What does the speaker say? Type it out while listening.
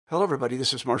Hello, everybody.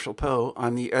 This is Marshall Poe.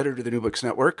 I'm the editor of the New Books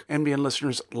Network. NBN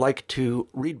listeners like to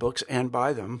read books and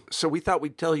buy them. So we thought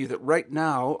we'd tell you that right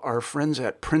now, our friends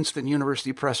at Princeton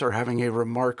University Press are having a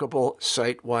remarkable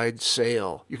site-wide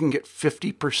sale. You can get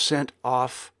 50%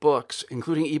 off books,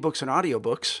 including ebooks and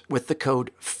audiobooks, with the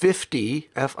code 50,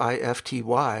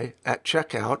 F-I-F-T-Y, at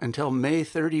checkout until May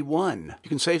 31. You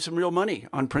can save some real money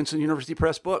on Princeton University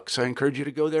Press books. I encourage you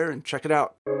to go there and check it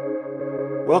out.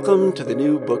 Welcome to the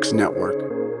New Books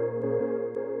Network.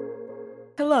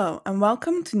 Hello, and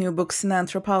welcome to New Books in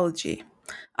Anthropology.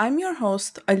 I'm your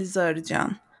host, Aliza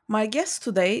Arıcan. My guest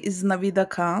today is Naveeda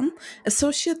Khan,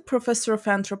 Associate Professor of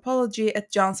Anthropology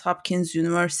at Johns Hopkins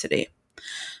University.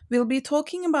 We'll be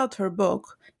talking about her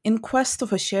book, In Quest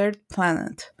of a Shared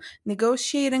Planet,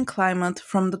 Negotiating Climate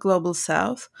from the Global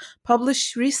South,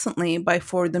 published recently by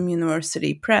Fordham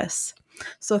University Press.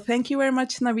 So thank you very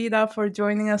much, Naveeda, for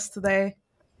joining us today.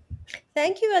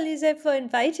 Thank you, Alize, for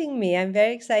inviting me. I'm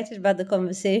very excited about the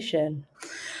conversation.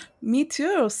 Me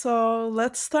too. So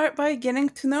let's start by getting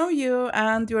to know you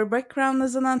and your background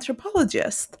as an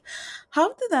anthropologist.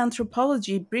 How did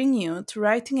anthropology bring you to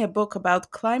writing a book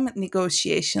about climate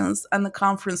negotiations and the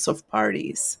Conference of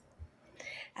Parties?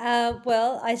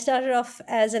 Well, I started off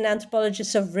as an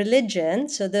anthropologist of religion,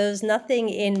 so there was nothing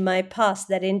in my past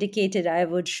that indicated I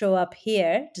would show up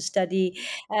here to study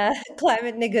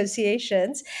climate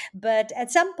negotiations. But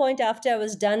at some point after I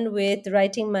was done with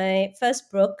writing my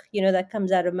first book, that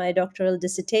comes out of my doctoral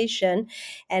dissertation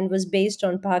and was based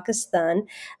on Pakistan,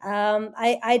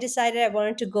 I decided I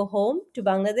wanted to go home to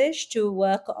Bangladesh to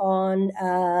work on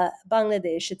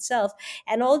Bangladesh itself.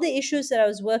 And all the issues that I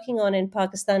was working on in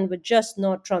Pakistan were just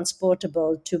not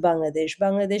transportable to Bangladesh.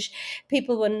 Bangladesh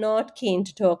people were not keen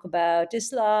to talk about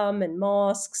Islam and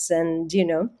mosques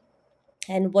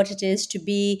and what it is to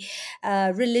be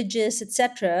religious,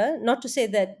 etc. Not to say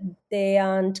that they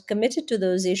aren't committed to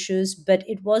those issues, but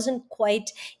it wasn't quite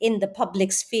in the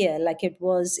public sphere like it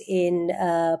was in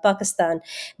Pakistan.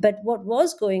 But what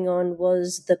was going on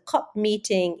was the COP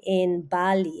meeting in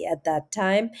Bali at that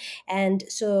time. And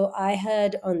so I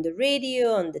heard on the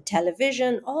radio, on the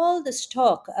television, all this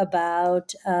talk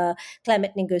about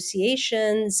climate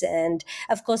negotiations. And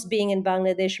of course, being in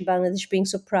Bangladesh being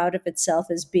so proud of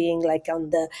itself as being like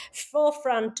on the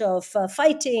forefront of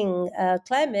fighting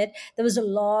climate, there was a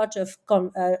lot of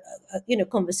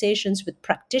conversations with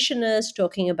practitioners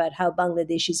talking about how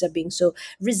Bangladeshis are being so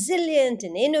resilient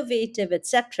and innovative,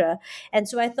 etc. And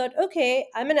so I thought, okay,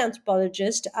 I'm an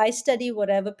anthropologist. I study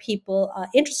whatever people are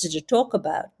interested to talk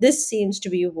about. This seems to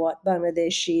be what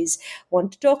Bangladeshis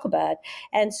want to talk about.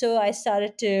 And so I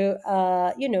started to,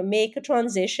 make a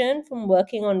transition from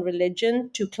working on religion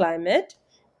to climate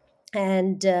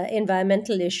and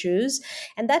environmental issues.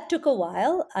 And that took a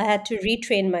while. I had to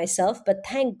retrain myself, but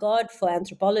thank God for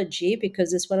anthropology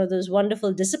because it's one of those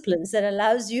wonderful disciplines that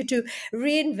allows you to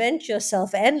reinvent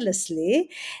yourself endlessly.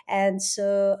 And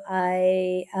so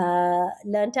I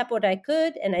learned up what I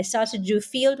could and I started to do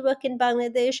field work in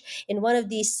Bangladesh in one of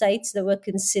these sites that were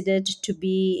considered to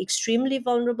be extremely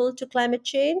vulnerable to climate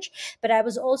change. But I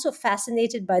was also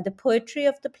fascinated by the poetry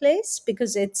of the place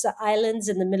because it's islands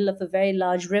in the middle of a very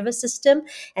large river system,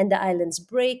 and the islands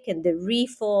break and they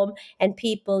reform, and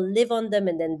people live on them,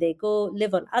 and then they go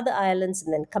live on other islands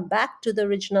and then come back to the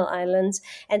original islands.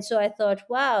 And so I thought,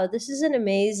 wow, this is an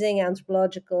amazing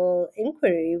anthropological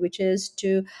inquiry, which is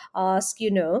to ask,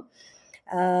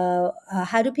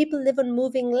 how do people live on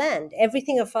moving land?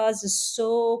 Everything of ours is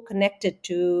so connected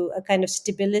to a kind of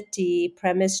stability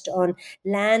premised on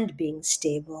land being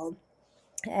stable.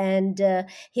 And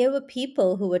here were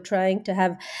people who were trying to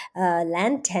have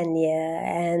land tenure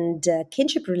and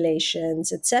kinship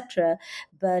relations, etc.,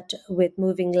 but with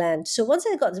moving land. So once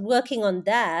I got working on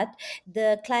that,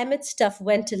 the climate stuff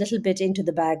went a little bit into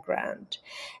the background.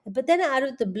 But then out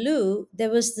of the blue, there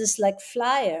was this like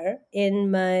flyer in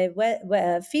my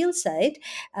field site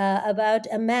about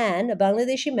a man, a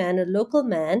Bangladeshi man, a local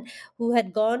man who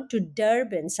had gone to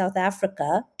Durban, South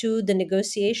Africa, to the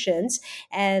negotiations,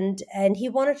 and he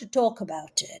wanted to talk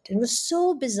about it. It was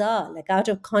so bizarre, like out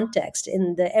of context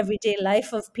in the everyday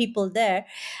life of people there.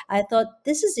 I thought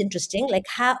this is interesting. Like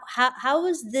how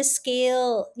is this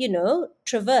scale,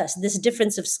 traversed, this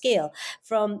difference of scale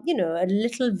from a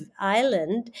little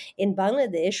island in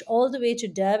Bangladesh all the way to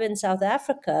Durban, South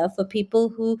Africa, for people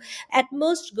who at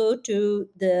most go to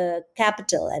the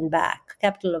capital and back,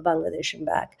 capital of Bangladesh and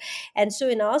back. And so,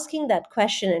 in asking that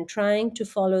question and trying to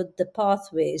follow the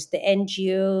pathways, the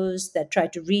NGOs that try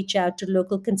to reach out to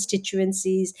local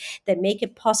constituencies, that make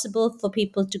it possible for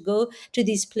people to go to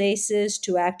these places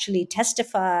to actually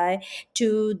testify,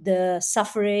 to the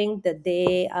suffering that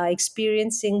they are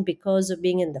experiencing because of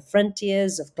being in the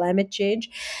frontiers of climate change.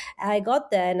 I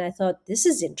got there and I thought, this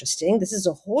is interesting. This is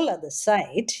a whole other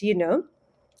side,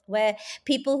 where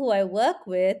people who I work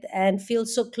with and feel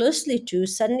so closely to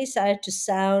suddenly started to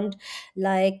sound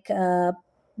like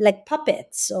like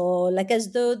puppets, or like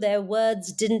as though their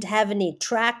words didn't have any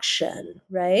traction,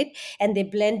 right? And they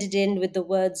blended in with the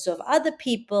words of other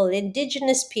people,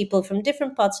 indigenous people from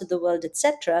different parts of the world,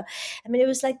 etc. I mean, it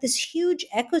was like this huge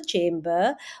echo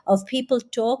chamber of people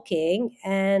talking,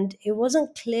 and it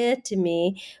wasn't clear to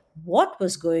me what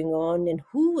was going on and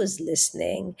who was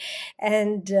listening.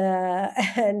 And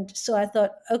and so I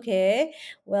thought, okay,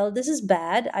 well, this is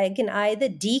bad. I can either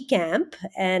decamp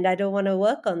and I don't want to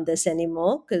work on this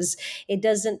anymore because it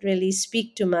doesn't really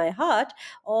speak to my heart,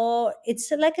 or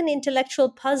it's like an intellectual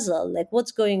puzzle, like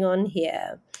what's going on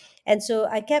here. And so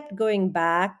I kept going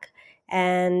back,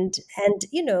 and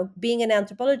being an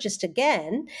anthropologist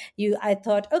again, you I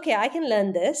thought, okay, I can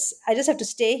learn this, I just have to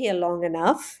stay here long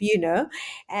enough,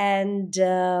 and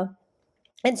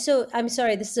and so I'm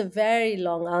sorry, this is a very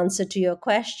long answer to your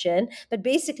question. But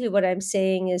basically, what I'm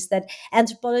saying is that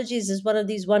anthropology is one of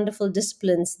these wonderful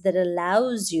disciplines that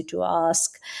allows you to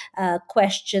ask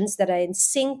questions that are in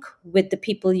sync with the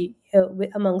people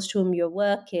amongst whom you're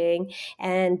working,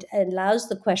 and allows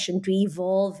the question to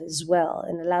evolve as well,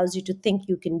 and allows you to think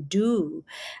you can do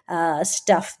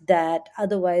stuff that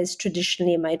otherwise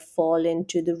traditionally might fall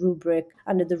into the rubric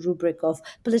under the rubric of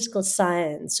political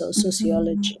science or Mhm.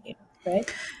 sociology. Right?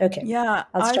 Okay. Yeah,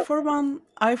 I'll stop.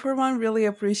 I for one really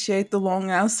appreciate the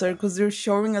long answer because you're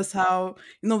showing us how,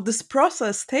 this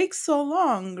process takes so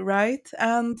long, right?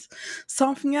 And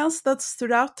something else that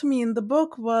stood out to me in the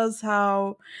book was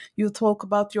how you talk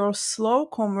about your slow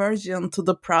conversion to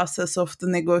the process of the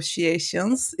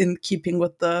negotiations in keeping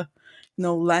with the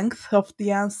length of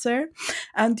the answer.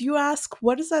 And you ask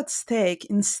what is at stake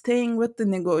in staying with the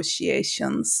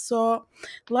negotiations. So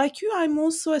like you, I'm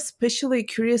also especially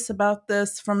curious about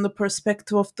this from the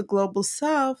perspective of the global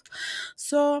south.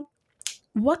 So,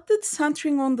 what did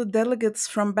centering on the delegates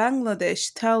from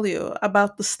Bangladesh tell you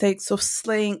about the stakes of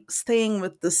staying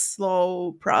with this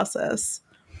slow process?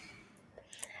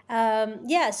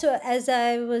 Yeah, so as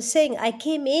I was saying, I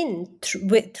came in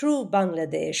through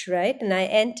Bangladesh, right? And I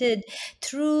entered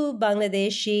through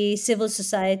Bangladeshi civil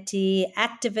society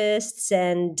activists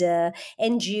and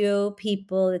NGO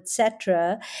people,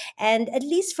 etc. And at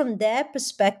least from their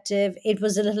perspective, it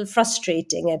was a little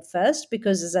frustrating at first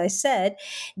because, as I said,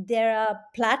 there are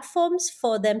platforms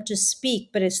for them to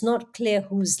speak, but it's not clear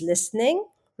who's listening,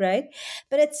 right?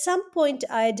 But at some point,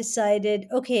 I decided,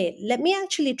 okay, let me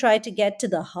actually try to get to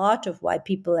the heart of why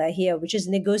people are here, which is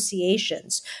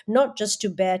negotiations, not just to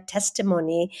bear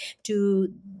testimony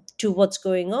to what's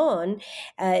going on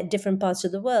different parts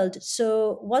of the world.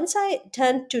 So once I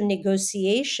turned to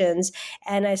negotiations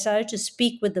and I started to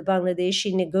speak with the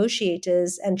Bangladeshi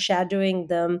negotiators and shadowing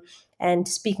them and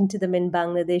speaking to them in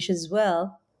Bangladesh as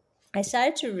well, I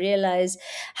started to realize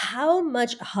how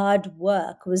much hard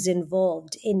work was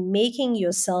involved in making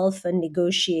yourself a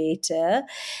negotiator,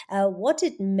 what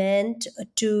it meant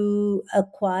to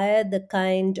acquire the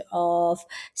kind of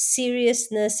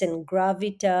seriousness and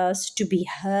gravitas to be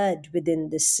heard within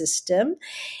this system.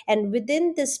 And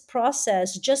within this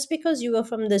process, just because you were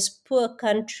from this poor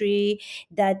country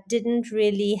that didn't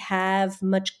really have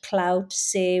much clout,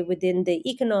 say, within the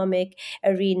economic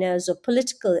arenas or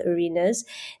political arenas,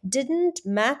 didn't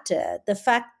matter. The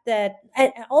fact that,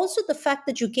 and also the fact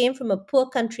that you came from a poor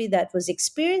country that was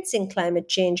experiencing climate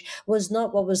change was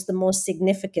not what was the most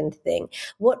significant thing.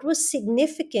 What was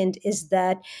significant is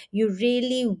that you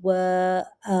really were,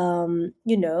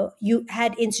 you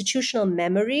had institutional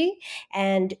memory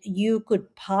and you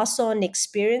could pass on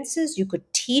experiences. You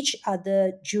could teach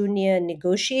other junior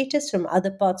negotiators from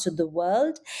other parts of the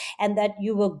world, and that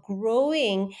you were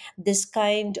growing this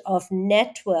kind of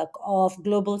network of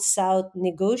global south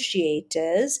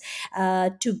negotiators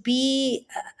to be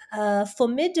a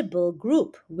formidable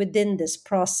group within this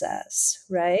process,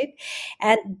 right?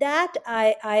 And that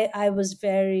I was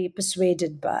very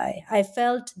persuaded by. I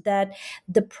felt that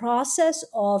the process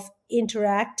of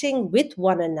interacting with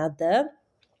one another,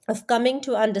 of coming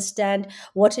to understand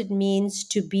what it means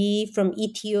to be from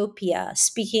Ethiopia,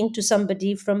 speaking to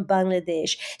somebody from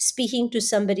Bangladesh, speaking to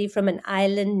somebody from an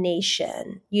island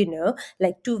nation,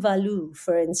 like Tuvalu,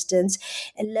 for instance,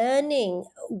 learning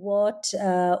what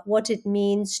it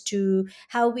means to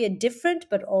how we are different,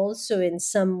 but also in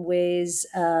some ways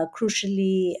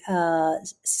crucially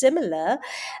similar.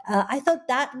 I thought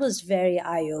that was very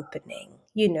eye opening.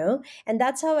 And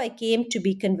that's how I came to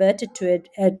be converted to it,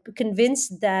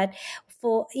 convinced that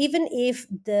for even if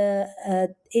the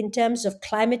in terms of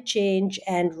climate change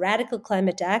and radical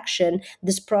climate action,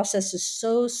 this process is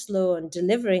so slow on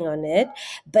delivering on it.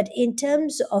 But in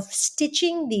terms of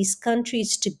stitching these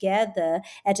countries together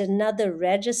at another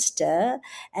register,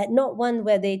 and not one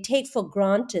where they take for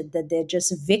granted that they're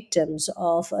just victims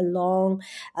of a long,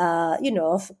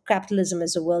 of capitalism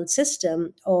as a world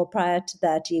system, or prior to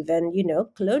that, even,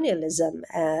 colonialism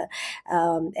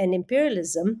and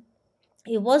imperialism.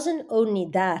 It wasn't only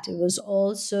that, it was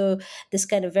also this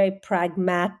kind of very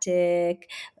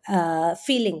pragmatic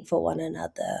feeling for one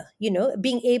another,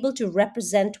 being able to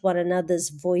represent one another's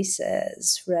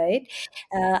voices, right?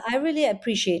 I really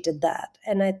appreciated that.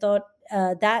 And I thought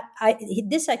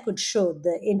I could show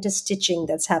the interstitching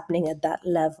that's happening at that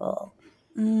level.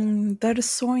 That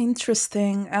is so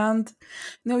interesting. And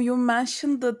you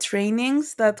mentioned the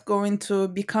trainings that go into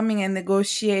becoming a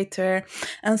negotiator,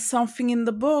 and something in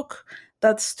the book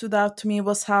that stood out to me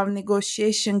was how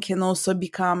negotiation can also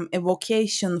become a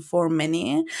vocation for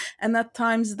many. And at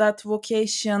times, that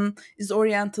vocation is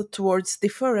oriented towards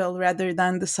deferral rather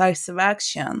than decisive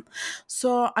action.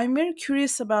 So I'm very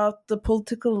curious about the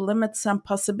political limits and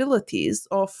possibilities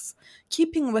of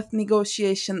keeping with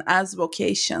negotiation as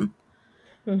vocation.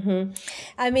 Hmm.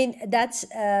 I mean, that's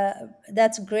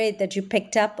great that you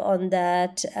picked up on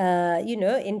that.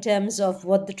 In terms of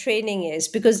what the training is,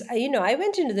 because I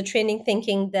went into the training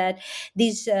thinking that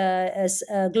these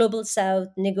global South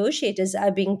negotiators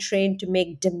are being trained to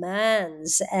make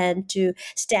demands and to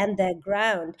stand their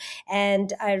ground,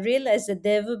 and I realized that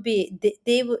there would be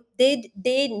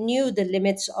they knew the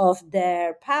limits of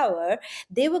their power.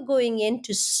 They were going in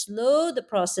to slow the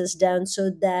process down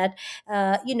so that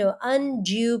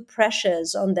undue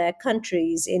pressures on their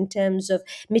countries in terms of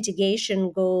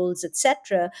mitigation goals,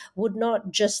 etc., would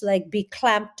not just like be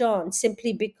clamped on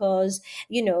simply because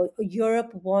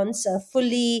Europe wants a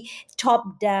fully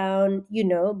top down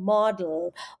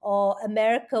model, or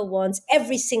America wants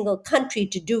every single country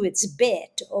to do its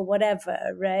bit or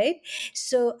whatever, right?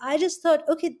 So I just thought,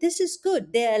 okay, this is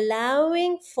good. They're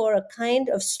allowing for a kind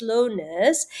of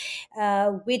slowness,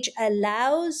 which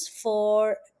allows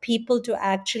for people to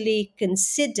actually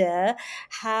consider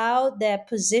how their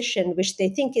position, which they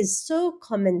think is so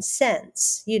common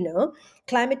sense,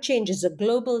 climate change is a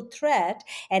global threat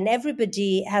and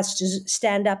everybody has to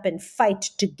stand up and fight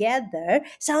together,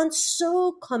 sounds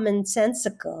so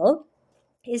commonsensical,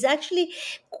 is actually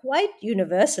quite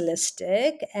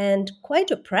universalistic and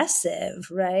quite oppressive,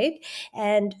 right?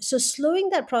 And so slowing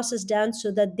that process down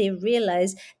so that they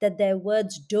realize that their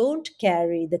words don't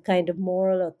carry the kind of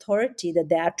moral authority that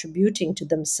they're attributing to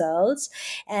themselves,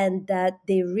 and that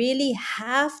they really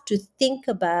have to think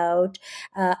about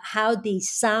how they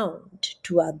sound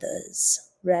to others,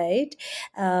 right?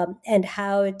 And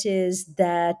how it is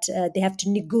that they have to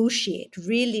negotiate,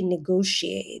 really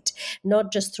negotiate,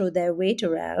 not just throw their weight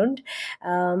around.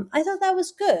 I thought that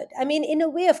was good. I mean, in a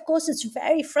way, of course, it's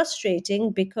very frustrating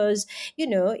because,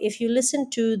 if you listen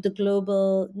to the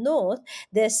global north,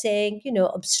 they're saying,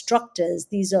 obstructors,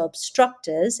 these are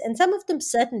obstructors. And some of them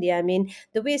certainly, I mean,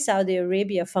 the way Saudi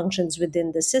Arabia functions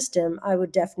within the system, I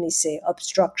would definitely say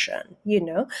obstruction,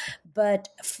 But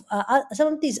some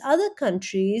of these other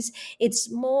countries, it's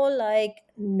more like,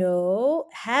 no,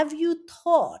 have you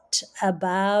thought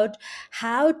about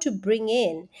how to bring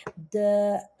in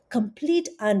the complete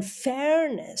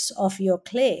unfairness of your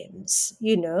claims,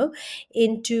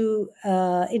 into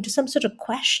some sort of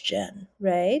question,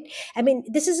 right? I mean,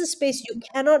 this is a space you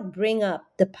cannot bring up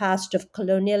the past of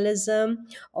colonialism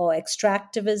or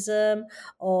extractivism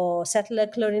or settler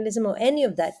colonialism or any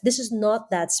of that. This is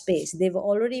not that space. They've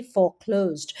already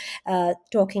foreclosed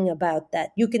talking about that.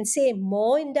 You can say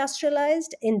more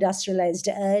industrialized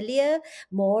earlier,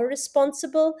 more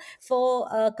responsible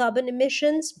for carbon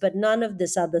emissions, but none of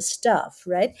this other stuff,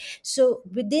 right? So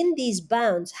within these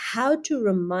bounds, how to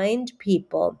remind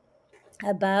people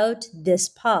about this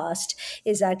past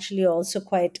is actually also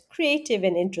quite creative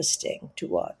and interesting to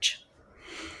watch.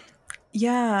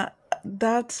 Yeah,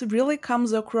 that really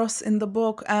comes across in the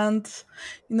book. And,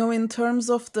 in terms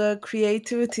of the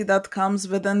creativity that comes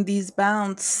within these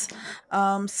bounds,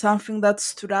 something that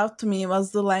stood out to me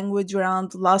was the language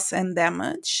around loss and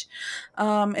damage.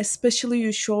 Especially,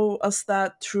 you show us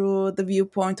that through the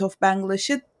viewpoint of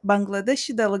Bangladeshi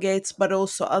delegates, but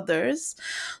also others.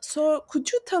 So, could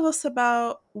you tell us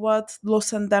about what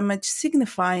loss and damage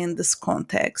signify in this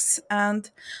context?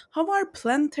 And how are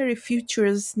planetary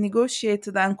futures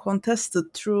negotiated and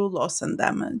contested through loss and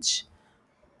damage?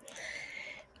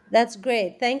 That's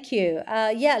great. Thank you.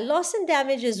 Yeah, loss and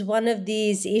damage is one of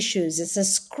these issues. It's a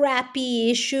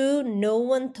scrappy issue. No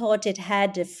one thought it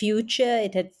had a future.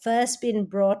 It had first been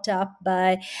brought up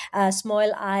by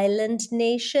small island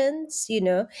nations. You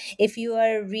know, if you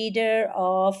are a reader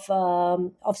of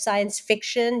science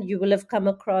fiction, you will have come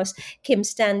across Kim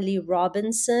Stanley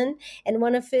Robinson, and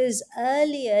one of his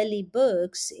early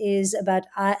books is about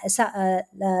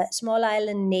small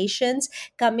island nations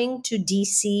coming to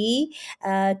DC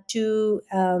to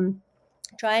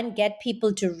try and get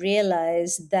people to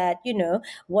realize that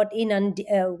what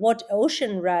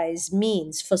ocean rise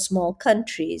means for small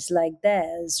countries like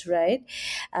theirs, right?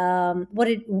 What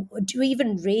it To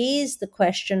even raise the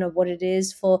question of what it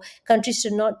is for countries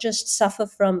to not just suffer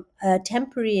from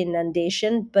temporary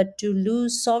inundation, but to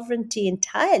lose sovereignty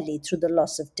entirely through the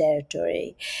loss of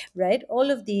territory, right?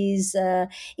 All of these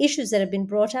issues that have been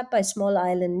brought up by small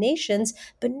island nations,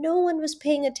 but no one was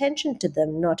paying attention to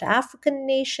them. Not African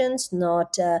nations, not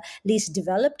least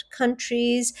developed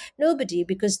countries, nobody,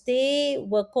 because they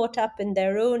were caught up in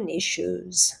their own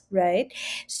issues, right?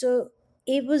 So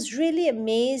it was really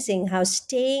amazing how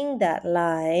staying that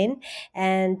line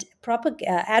and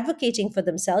advocating for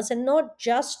themselves, and not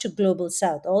just to global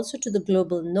south, also to the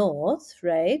global north,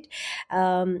 right?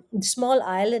 Small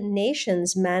island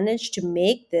nations managed to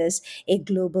make this a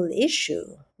global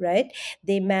issue, right?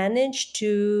 They managed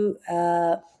to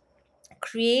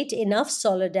create enough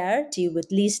solidarity with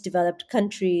least developed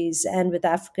countries and with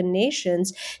African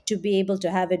nations to be able to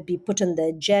have it be put on the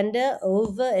agenda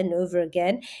over and over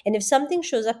again. And if something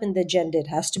shows up in the agenda, it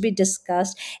has to be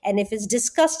discussed. And if it's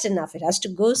discussed enough, it has to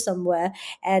go somewhere.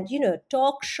 And,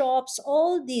 talk shops,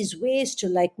 all these ways to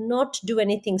like not do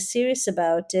anything serious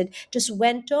about it just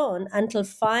went on until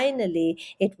finally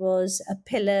it was a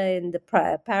pillar in the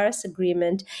Paris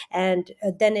Agreement. And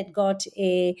then it got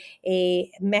a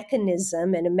mechanism,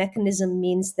 and a mechanism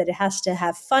means that it has to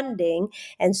have funding.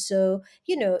 And so,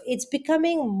 it's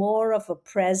becoming more of a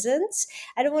presence.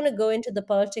 I don't want to go into the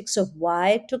politics of why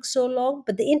it took so long,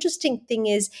 but the interesting thing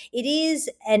is it is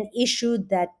an issue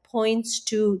that points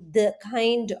to the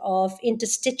kind of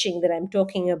interstitching that I'm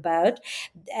talking about,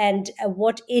 and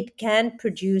what it can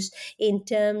produce in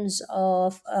terms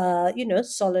of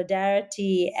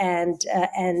solidarity and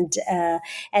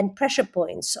pressure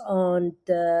points on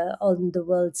the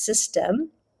world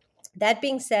system. That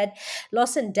being said,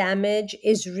 loss and damage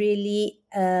is really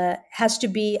has to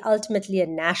be ultimately a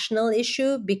national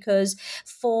issue, because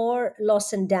for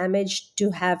loss and damage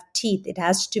to have teeth, it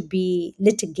has to be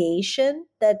litigation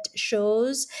that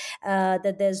shows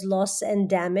that there's loss and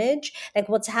damage. Like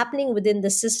what's happening within the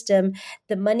system,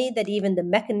 the money that even the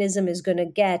mechanism is going to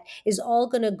get is all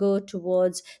going to go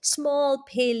towards small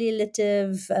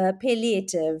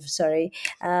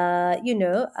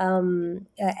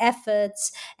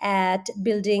efforts at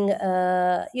building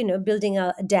a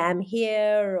dam here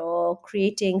or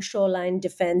creating shoreline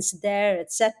defense there,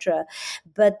 etc.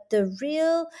 But the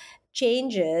real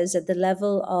changes at the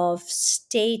level of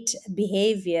state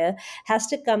behavior has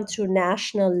to come through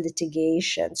national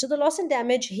litigation. So the loss and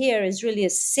damage here is really a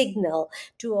signal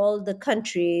to all the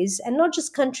countries, and not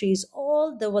just countries,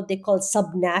 all the what they call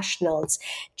subnationals,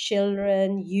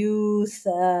 children, youth,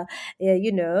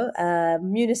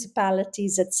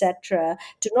 municipalities, etc.,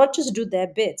 to not just do their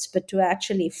bits, but to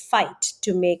actually fight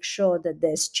to make sure that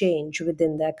there's change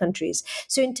within their countries.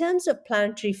 So in terms of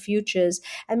planetary futures,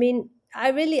 I mean,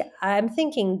 I'm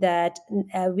thinking that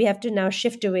we have to now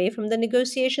shift away from the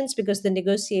negotiations, because the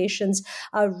negotiations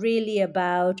are really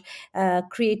about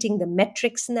creating the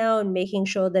metrics now and making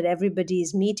sure that everybody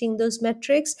is meeting those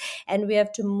metrics. And we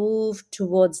have to move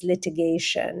towards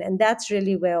litigation. And that's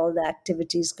really where all the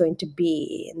activity is going to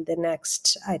be in the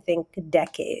next, I think,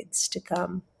 decades to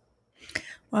come.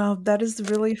 Wow, that is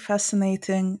really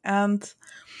fascinating. And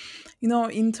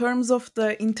in terms of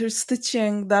the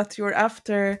interstitching that you're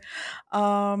after,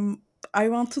 um, I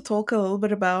want to talk a little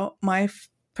bit about my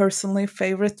personally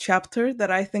favorite chapter that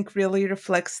I think really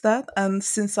reflects that. And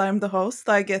since I'm the host,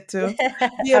 I get to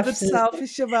be a bit Absolutely.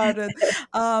 selfish about it.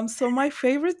 So my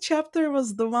favorite chapter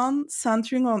was the one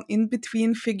centering on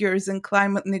in-between figures in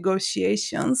climate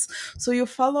negotiations. So you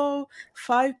follow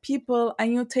 5 people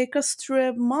and you take us through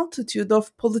a multitude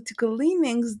of political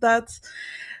leanings that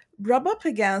rub up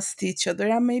against each other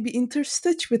and maybe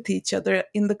interstitch with each other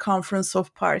in the conference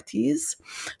of parties.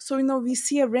 So, we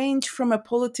see a range from a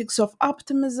politics of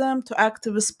optimism to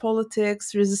activist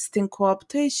politics resisting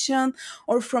co-optation,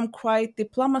 or from quiet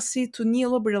diplomacy to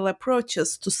neoliberal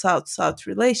approaches to South-South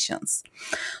relations.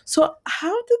 So,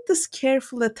 how did this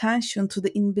careful attention to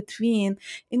the in-between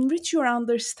enrich your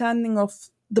understanding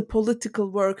of the political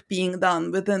work being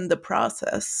done within the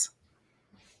process?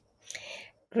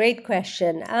 Great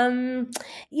question.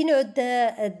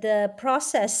 The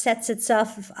process sets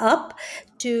itself up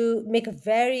to make a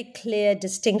very clear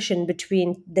distinction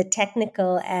between the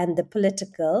technical and the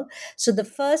political. So the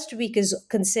first week is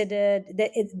considered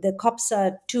the COPs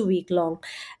are 2 week long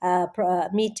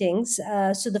meetings.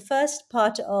 So the first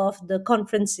part of the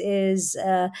conference is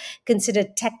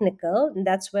considered technical, and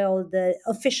that's where all the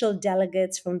official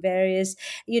delegates from various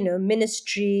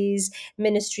ministries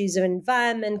of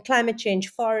environment, climate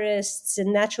change, forests,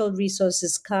 and natural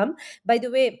resources come. By the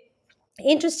way,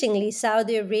 interestingly,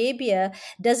 Saudi Arabia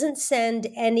doesn't send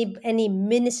any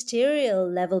ministerial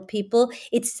level people.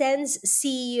 It sends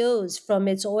CEOs from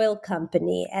its oil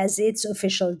company as its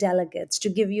official delegates, to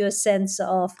give you a sense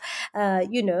of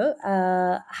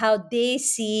how they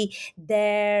see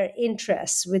their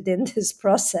interests within this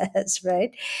process,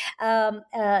 right?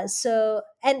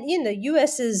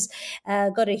 US has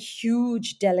got a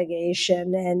huge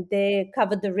delegation, and they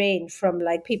cover the range from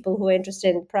like people who are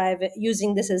interested in private,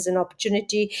 using this as an opportunity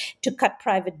to cut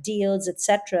private deals,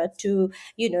 etc., to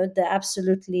the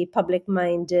absolutely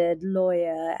public-minded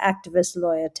lawyer, activist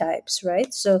lawyer types,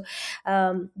 right? So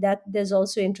that there's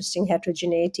also interesting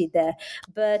heterogeneity there.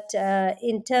 But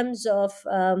in terms of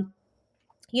the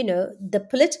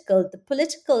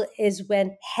political is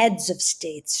when heads of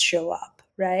states show up,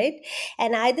 right?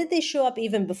 And either they show up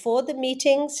even before the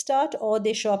meetings start, or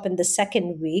they show up in the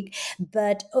second week.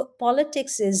 But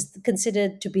politics is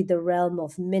considered to be the realm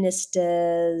of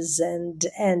ministers and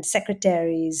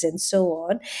secretaries and so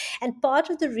on. And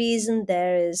part of the reason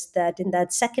there is that in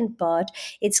that second part,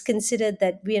 it's considered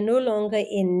that we are no longer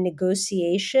in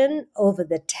negotiation over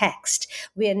the text.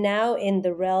 We are now in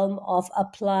the realm of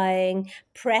applying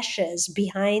pressures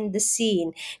behind the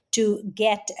scene to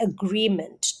get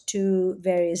agreement to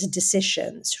various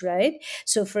decisions, right?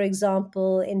 So, for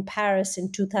example, in Paris in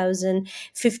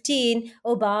 2015,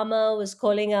 Obama was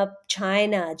calling up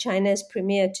China's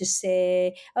premier, to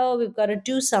say, "Oh, we've got to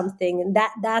do something," and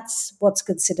that's what's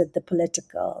considered the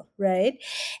political, right?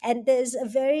 And there's a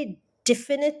very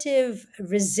definitive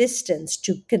resistance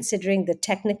to considering the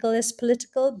technical as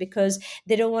political, because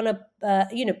they don't want to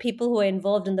people who are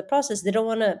involved in the process, they don't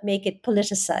want to make it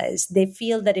politicized. They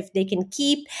feel that if they can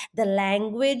keep the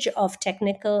language of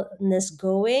technicalness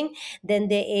going, then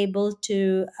they're able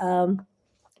to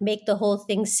make the whole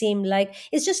thing seem like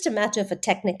it's just a matter of a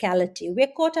technicality. We're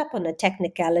caught up on a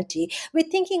technicality. We're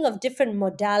thinking of different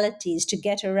modalities to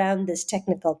get around this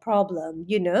technical problem,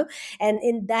 and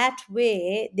in that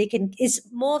way, it's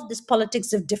more of this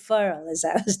politics of deferral, as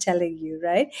I was telling you,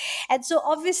 right? And so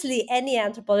obviously, any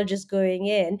anthropologist going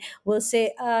in will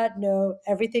say, no,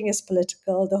 everything is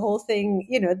political. The whole thing,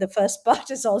 the first part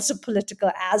is also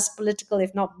political, as political,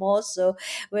 if not more so,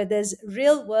 where there's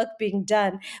real work being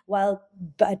done while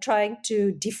trying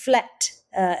to deflect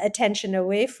attention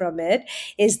away from it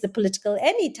is the political.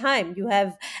 Anytime you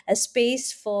have a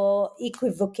space for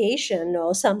equivocation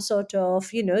or some sort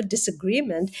of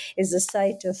disagreement is a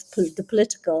site of the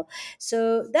political.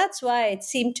 So that's why it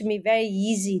seemed to me very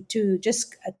easy to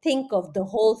just think of the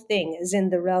whole thing as in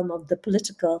the realm of the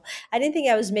political. I didn't think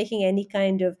I was making any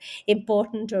kind of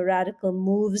important or radical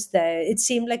moves there. It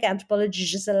seemed like anthropology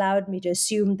just allowed me to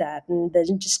assume that and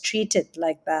then just treat it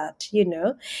like that.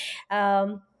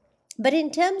 But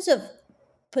in terms of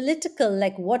political,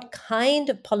 like what kind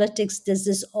of politics does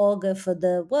this augur for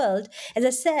the world? As I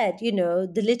said,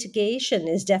 the litigation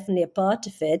is definitely a part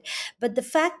of it. But the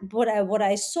fact, what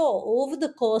I saw over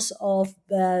the course of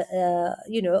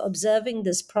observing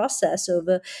this process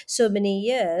over so many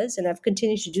years, and I've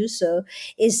continued to do so,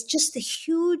 is just the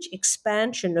huge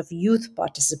expansion of youth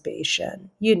participation.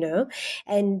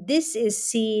 And this is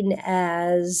seen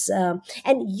as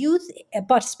and youth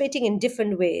participating in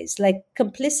different ways, like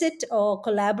complicit or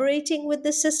collaborating with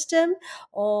the system,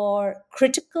 or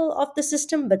critical of the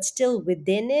system but still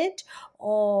within it,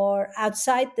 or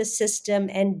outside the system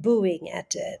and booing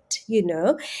at it.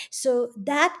 So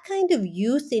that kind of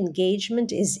youth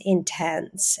engagement is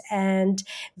intense and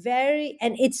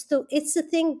it's the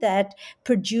thing that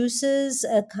produces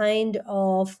a kind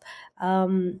of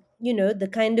the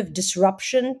kind of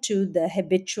disruption to the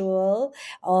habitual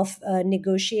of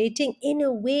negotiating. In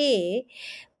a way,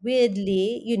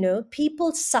 weirdly,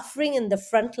 people suffering in the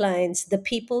front lines, the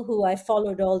people who I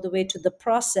followed all the way to the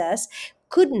process,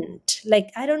 couldn't. Like,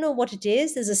 I don't know what it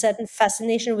is. There's a certain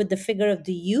fascination with the figure of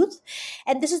the youth.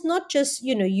 And this is not just,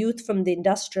 youth from the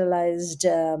industrialized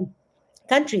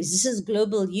countries. This is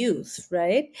global youth,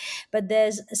 right? But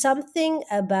there's something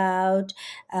about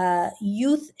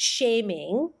youth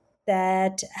shaming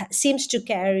that seems to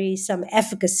carry some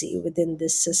efficacy within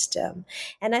this system.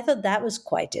 And I thought that was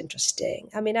quite interesting.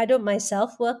 I mean, I don't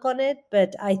myself work on it,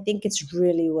 but I think it's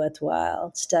really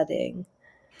worthwhile studying.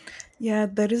 Yeah,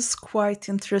 that is quite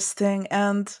interesting.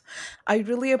 And I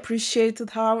really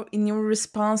appreciated how, in your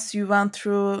response, you went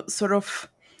through sort of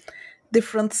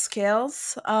different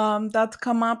scales that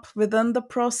come up within the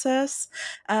process.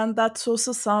 And that's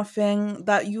also something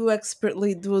that you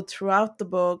expertly do throughout the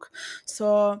book.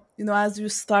 So, as you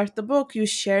start the book, you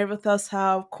share with us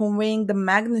how conveying the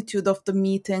magnitude of the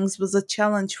meetings was a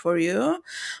challenge for you.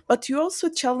 But you also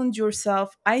challenge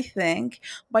yourself, I think,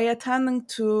 by attending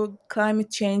to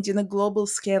climate change in a global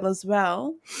scale as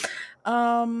well.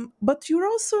 But you're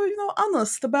also,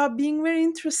 honest about being very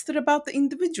interested about the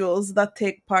individuals that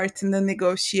take part in the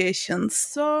negotiations.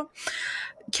 So,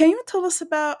 can you tell us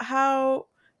about how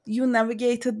you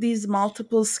navigated these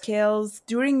multiple scales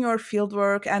during your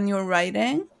fieldwork and your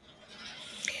writing?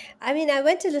 I mean, I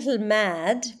went a little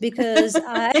mad because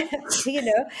I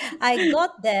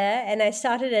got there and I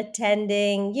started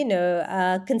attending,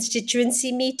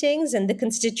 constituency meetings, and the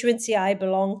constituency I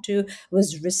belonged to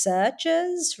was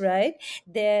researchers, right?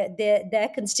 Their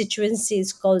constituency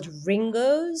is called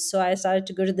Ringos, so I started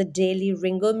to go to the daily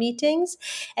Ringo meetings,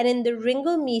 and in the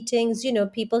Ringo meetings,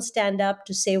 people stand up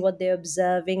to say what they're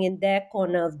observing in their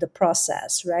corner of the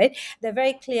process, right? They're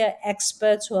very clear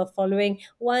experts who are following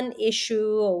one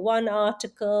issue or one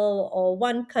article or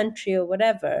one country or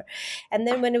whatever. And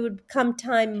then when it would come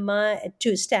time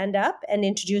to stand up and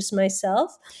introduce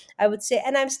myself, I would say,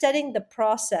 and I'm studying the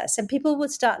process, and people would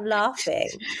start laughing.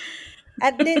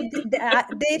 And they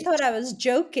thought I was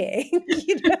joking,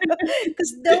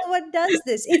 because no one does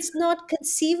this. It's not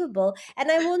conceivable.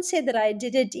 And I won't say that I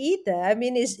did it either. I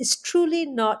mean, it's truly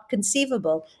not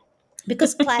conceivable,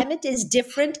 because climate is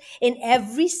different in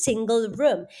every single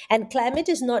room, and climate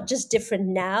is not just different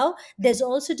now. There's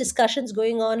also discussions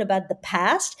going on about the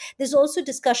past. There's also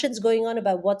discussions going on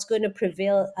about what's going to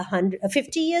prevail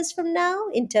 50 years from now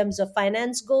in terms of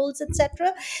finance goals,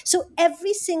 etc. So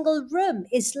every single room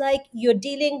is like you're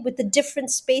dealing with a different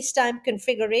space-time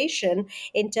configuration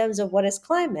in terms of what is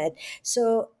climate.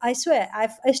 So I swear, I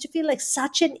used to feel like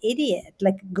such an idiot,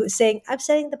 like saying I'm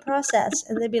studying the process,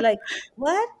 and they'd be like,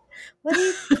 what? What do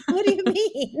you what do you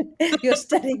mean? You're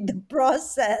studying the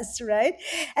process, right?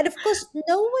 And of course,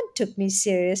 no one took me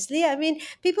seriously. I mean,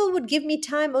 people would give me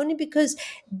time only because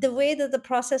the way that the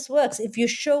process works, if you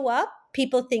show up,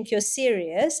 people think you're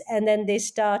serious, and then they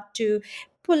start to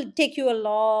take you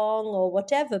along or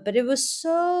whatever. But it was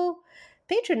so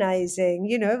patronizing,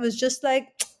 it was just like,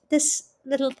 this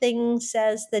little thing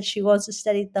says that she wants to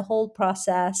study the whole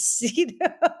process,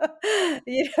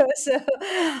 so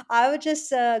I would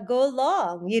just go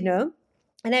along,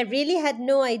 and I really had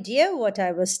no idea what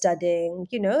I was studying.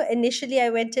 Initially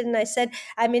I went in and I said,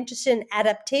 I'm interested in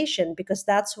adaptation because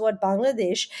that's what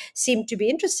Bangladesh seemed to be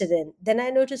interested in. Then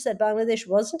I noticed that Bangladesh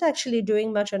wasn't actually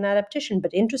doing much on adaptation,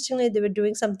 but interestingly, they were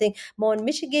doing something more on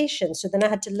mitigation. So then I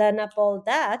had to learn up all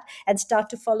that and start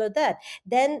to follow that.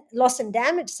 Then loss and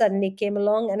damage suddenly came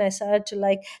along, and I started to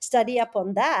like study up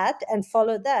on that and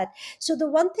follow that. So the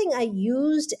one thing I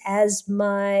used as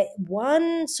my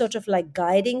one sort of like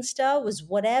guiding star was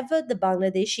whatever the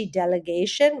Bangladeshi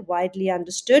delegation, widely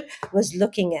understood, was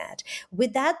looking at.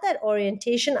 Without that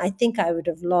orientation, I think I would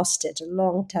have lost it a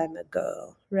long time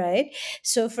ago, right?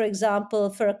 So, for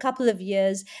example, for a couple of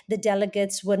years, the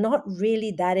delegates were not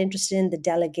really that interested in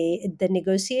the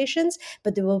negotiations,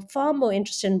 but they were far more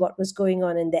interested in what was going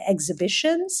on in the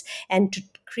exhibitions and to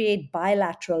create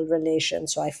bilateral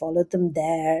relations. So I followed them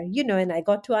there, and I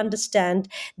got to understand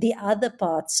the other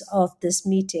parts of this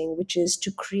meeting, which is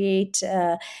to create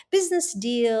business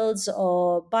deals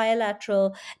or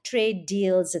bilateral trade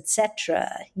deals, etc.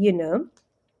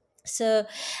 So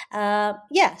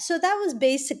that was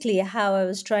basically how I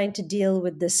was trying to deal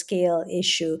with the scale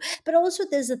issue. But also,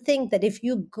 there's a thing that if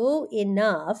you go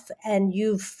enough and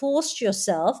you've forced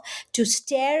yourself to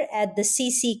stare at the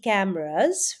CC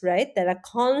cameras, right, that are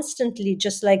constantly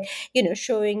just like,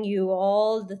 showing you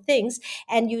all the things,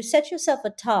 and you set yourself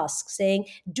a task saying,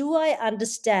 do I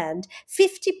understand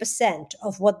 50%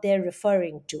 of what they're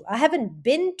referring to? I haven't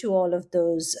been to all of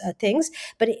those things,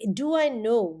 but do I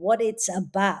know what it's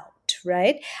about?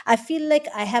 right? I feel like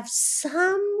I have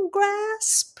some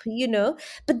grasp,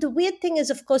 but the weird thing is,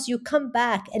 of course, you come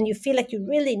back and you feel like you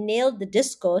really nailed the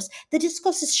discourse. The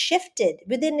discourse is shifted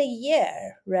within a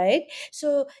year, right?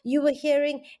 So you were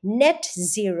hearing net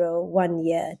zero 1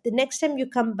 year. The next time you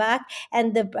come back,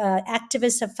 and the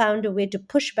activists have found a way to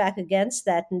push back against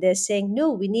that, and they're saying,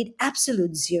 no, we need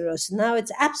absolute zero. So now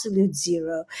it's absolute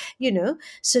zero,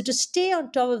 So to stay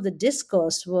on top of the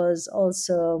discourse was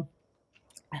also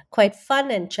quite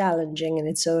fun and challenging in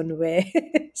its own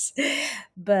ways.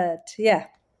 But yeah.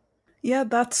 Yeah,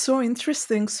 that's so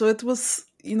interesting. So it was,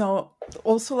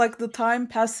 also like the time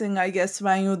passing, I guess,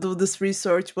 when you do this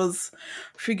research was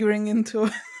figuring into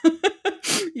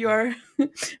you're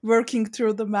working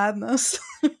through the madness.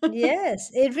 Yes,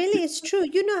 it really is true.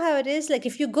 You know how it is. Like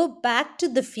if you go back to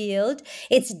the field,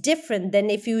 it's different than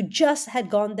if you just had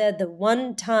gone there the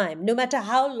one time. No matter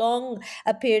how long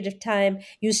a period of time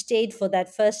you stayed for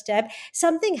that first step,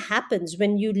 something happens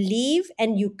when you leave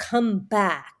and you come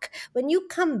back. When you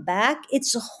come back,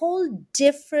 it's a whole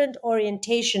different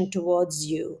orientation towards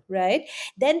you, right?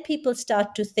 Then people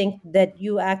start to think that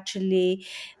you actually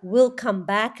will come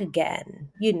back again,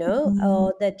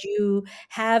 or that you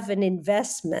have an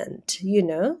investment.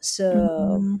 So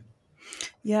Mhm.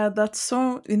 Yeah, that's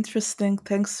so interesting.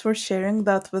 Thanks for sharing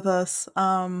that with us.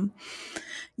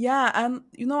 Yeah, and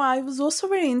I was also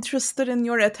very interested in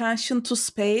your attention to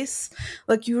space.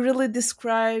 Like you really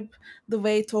describe the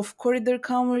weight of corridor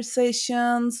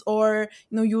conversations, or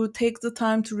you take the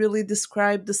time to really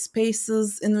describe the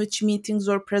spaces in which meetings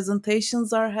or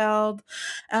presentations are held.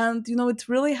 And it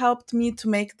really helped me to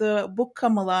make the book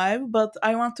come alive. But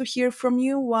I want to hear from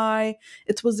you why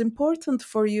it was important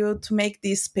for you to make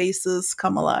these spaces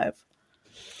come alive.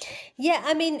 yeah,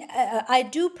 I mean, I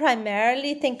do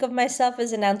primarily think of myself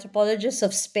as an anthropologist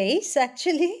of space,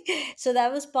 actually. So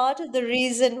that was part of the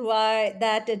reason why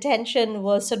that attention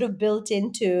was sort of built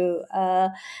into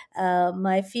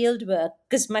my field work.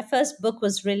 Because my first book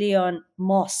was really on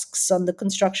mosques, on the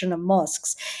construction of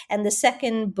mosques. And the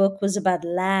second book was about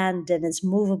land and its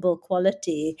movable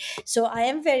quality. So I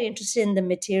am very interested in the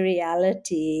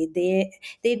materiality, the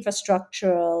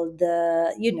infrastructural,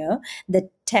 the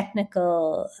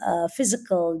technical,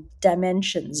 physical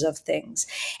dimensions of things.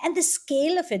 And the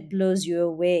scale of it blows you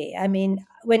away. I mean,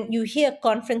 when you hear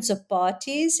conference of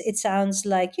parties, it sounds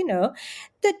like,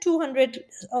 the 200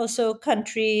 or so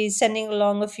countries sending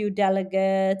along a few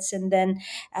delegates and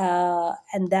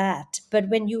that. But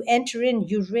when you enter in,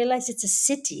 you realize it's a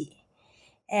city,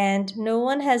 and no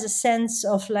one has a sense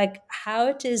of like how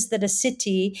it is that a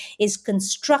city is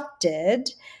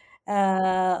constructed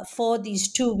for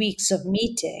these 2 weeks of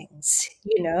meetings.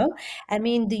 I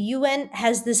mean, the UN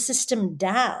has the system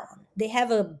down. They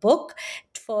have a book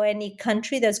for any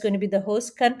country that's going to be the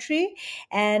host country,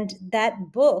 and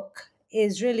that book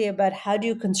is really about how do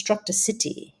you construct a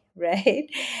city, right?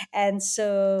 And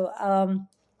so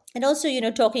and also,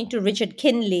 talking to Richard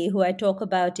Kinley, who I talk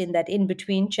about in that in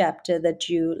between chapter that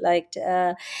you liked,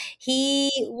 he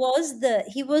was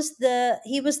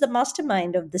the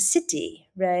mastermind of the city,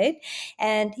 right?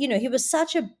 And he was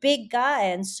such a big guy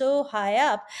and so high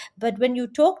up, but when you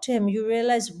talk to him, you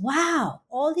realize, wow,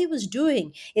 all he was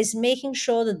doing is making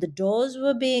sure that the doors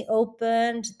were being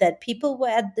opened, that people were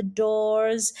at the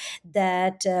doors,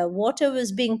 that water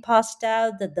was being passed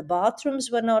out, that the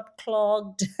bathrooms were not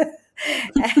clogged.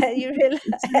 You realize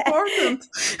It's important.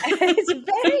 it's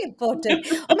very important.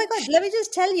 Oh my God, let me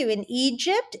just tell you, in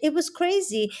Egypt, it was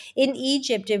crazy. In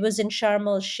Egypt, it was in Sharm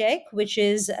el Sheikh, which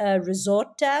is a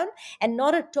resort town and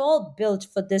not at all built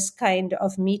for this kind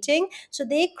of meeting. So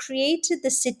they created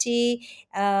the city,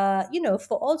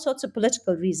 for all sorts of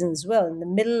political reasons as well, in the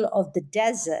middle of the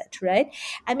desert, right?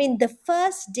 I mean, the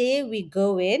first day we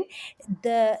go in,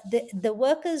 the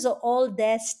workers are all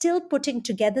there still putting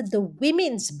together the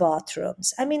women's bathrooms.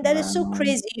 I mean, that is so Wow.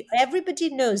 crazy. Everybody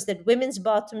knows that women's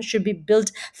bathrooms should be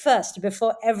built first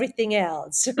before everything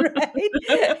else, right?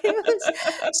 It was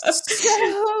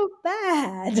so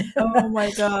bad. Oh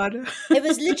my God. It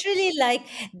was literally like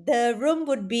the room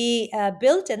would be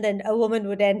built and then a woman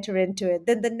would enter into it.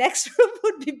 Then the next room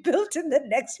would be built and the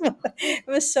next one. It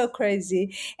was so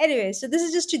crazy. Anyway, so this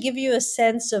is just to give you a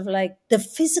sense of like the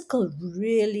physical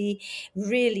really,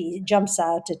 really jumps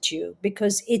out at you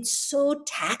because it's so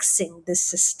taxing, this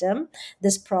system,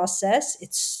 this process.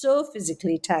 It's so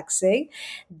physically taxing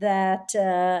that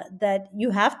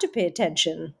you have to pay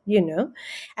attention.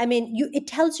 I mean, it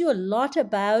tells you a lot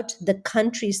about the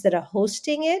countries that are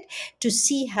hosting it to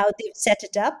see how they've set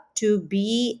it up to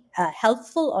be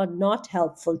helpful or not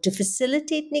helpful, to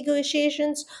facilitate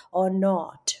negotiations or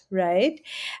not, right?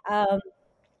 Um,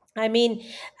 I mean,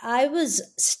 I was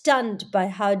stunned by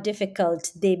how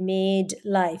difficult they made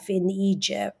life in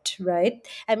Egypt, right?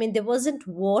 I mean, there wasn't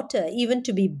water even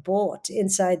to be bought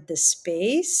inside the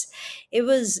space. It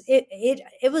was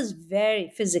very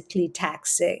physically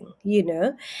taxing, you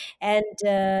know,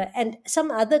 and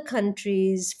some other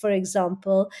countries, for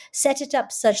example, set it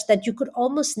up such that you could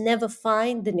almost never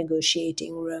find the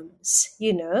negotiating rooms,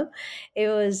 you know. It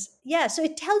was, yeah, so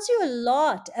it tells you a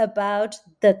lot about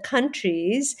the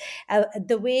countries,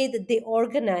 the way that they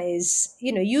organize,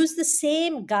 you know, use the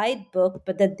same guidebook,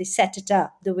 but that they set it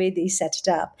up the way they set it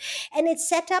up. And it's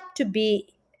set up to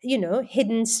be, you know,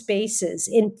 hidden spaces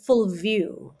in full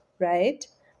view, right?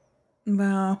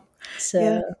 Wow.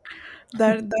 Yeah, So,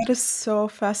 that is so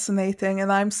fascinating,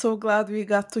 and I'm so glad we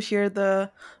got to hear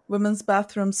the women's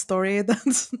bathroom story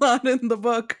that's not in the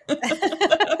book.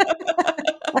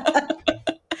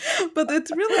 But it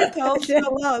really tells you a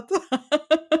lot.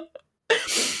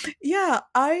 Yeah,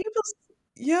 I was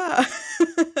yeah.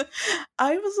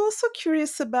 I was also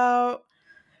curious about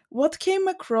what came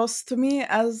across to me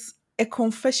as a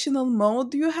confessional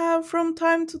mode you have from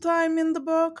time to time in the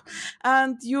book.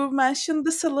 And you mentioned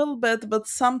this a little bit, but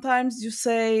sometimes you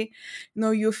say,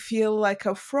 you feel like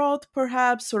a fraud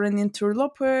perhaps, or an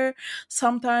interloper.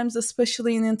 Sometimes,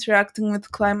 especially in interacting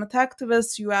with climate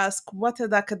activists, you ask what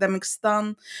had academics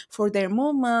done for their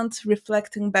movement,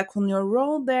 reflecting back on your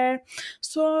role there.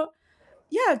 So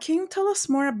yeah, can you tell us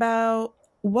more about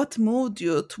what moved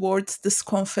you towards this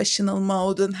confessional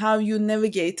mode and how you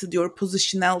navigated your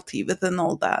positionality within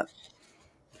all that?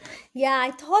 yeah,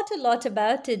 I thought a lot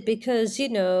about it because, you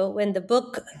know, when the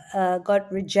book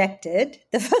got rejected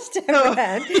the first time Oh.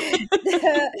 around, the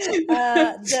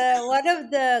one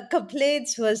of the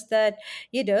complaints was that,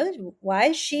 you know, why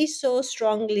is she so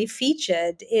strongly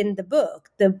featured in the book?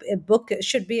 The book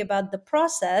should be about the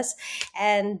process,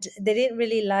 and they didn't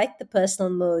really like the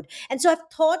personal mode. And so I've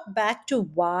thought back to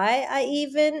why I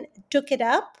even took it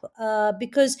up,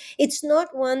 because it's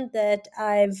not one that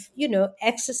I've, you know,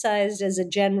 exercised as a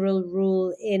general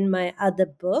rule in my other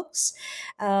books.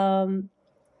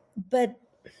 But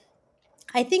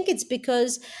I think it's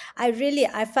because I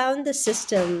found the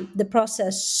system, the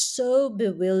process so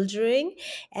bewildering.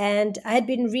 And I had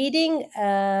been reading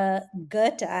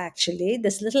Goethe, actually,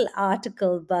 this little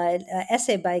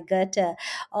essay by Goethe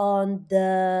on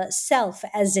the self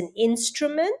as an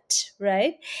instrument,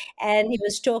 right? And he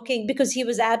was talking because he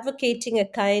was advocating a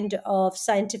kind of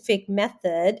scientific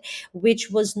method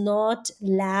which was not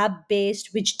lab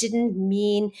based, which didn't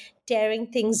mean tearing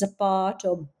things apart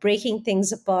or breaking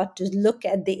things apart to look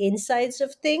at the insides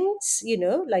of things, you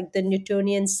know, like the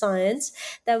Newtonian science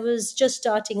that was just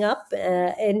starting up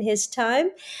in his time.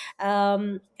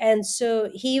 And so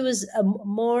he was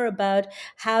more about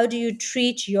how do you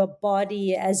treat your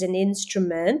body as an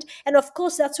instrument. And of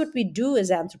course, that's what we do as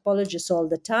anthropologists all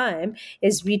the time,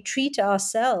 is we treat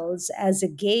ourselves as a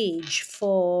gauge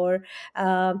for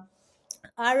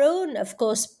our own, of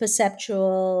course,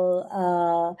 perceptual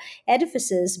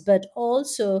edifices, but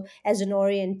also as an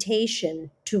orientation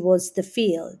towards the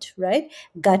field, right?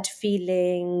 Gut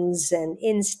feelings and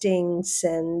instincts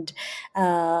and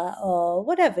or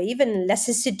whatever, even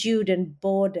lassitude and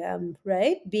boredom,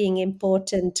 right? Being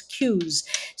important cues.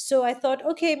 So I thought,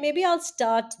 okay, maybe I'll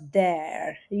start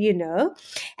there, you know?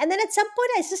 And then at some point,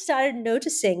 I just started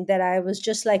noticing that I was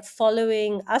just like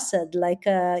following Assad like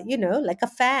a, you know, like a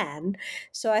fan.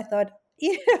 So I thought,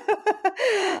 you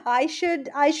know, I should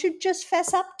just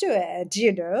fess up to it,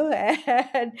 you know,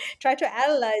 and try to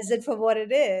analyze it for what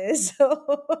it is. So,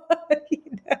 you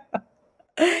know,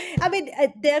 I mean,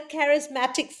 they're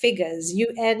charismatic figures.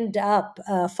 You end up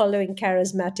following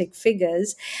charismatic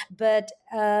figures, but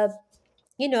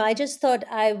you know, I just thought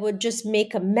I would just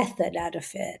make a method out of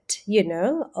it, you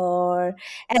know, or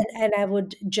and I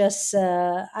would just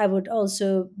I would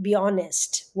also be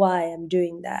honest why I'm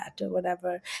doing that or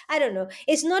whatever. I don't know.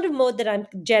 It's not a mode that I'm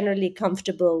generally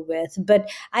comfortable with, but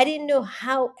I didn't know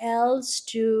how else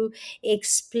to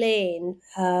explain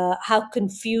how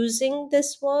confusing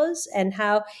this was and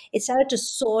how it started to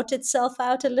sort itself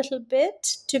out a little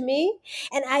bit to me.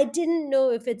 And I didn't know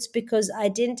if it's because I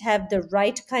didn't have the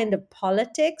right kind of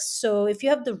politics. So if you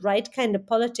have the right kind of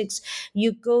politics,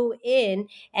 you go in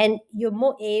and you're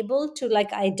more able to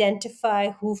like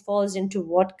identify who falls into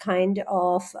what kind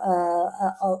of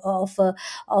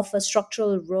a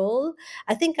structural role.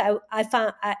 I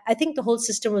found I think the whole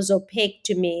system was opaque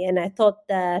to me, and I thought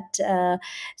that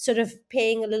sort of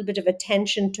paying a little bit of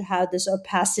attention to how this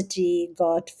opacity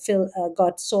got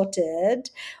sorted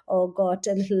or got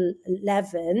a little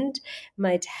leavened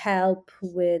might help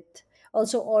with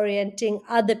also orienting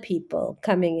other people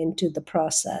coming into the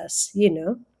process.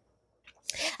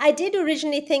 I did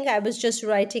originally think I was just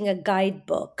writing a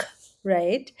guidebook,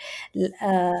 right?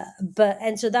 But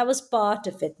and so that was part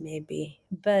of it, maybe.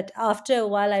 But after a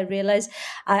while, I realized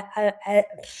I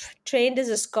trained as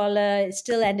a scholar. It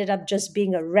still ended up just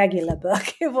being a regular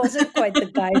book. It wasn't quite the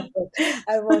guidebook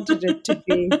I wanted it to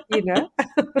be. It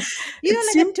Like a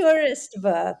seems, tourist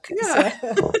book. yeah,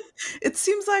 So it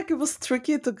seems like it was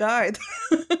tricky to guide.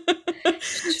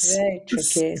 very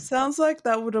tricky. Sounds like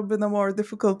that would have been a more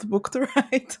difficult book to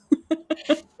write.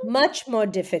 Much more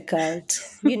difficult,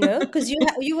 because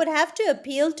you would have to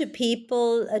appeal to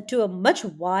people, to a much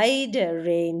wider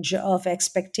range of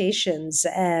expectations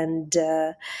and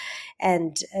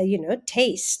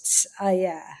tastes.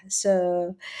 Yeah.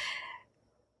 So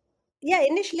yeah,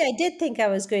 initially I did think I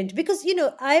was going to, because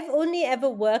I've only ever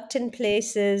worked in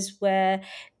places where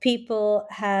people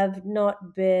have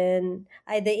not been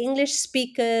either English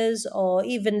speakers or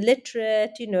even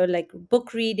literate, like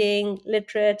book reading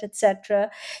literate,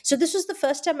 etc. So this was the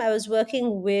first time I was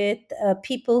working with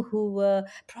people who were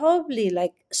probably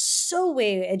like so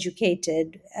way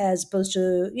educated as opposed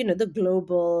to the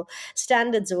global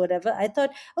standards or whatever. I thought,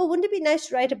 oh, wouldn't it be nice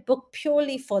to write a book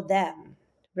purely for them,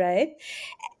 right?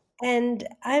 And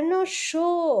I'm not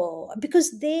sure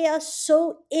because they are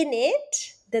so in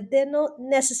it that they're not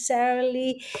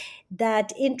necessarily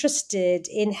that interested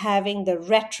in having the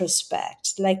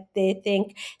retrospect. Like they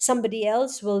think somebody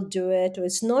else will do it, or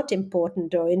it's not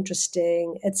important or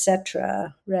interesting,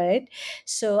 etc. Right?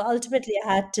 So ultimately,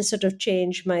 I had to sort of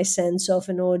change my sense of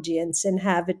an audience and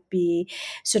have it be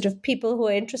sort of people who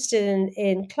are interested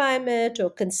in climate or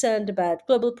concerned about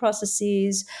global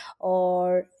processes,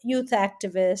 or youth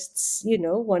activists,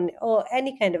 one or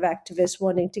any kind of activist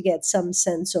wanting to get some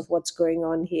sense of what's going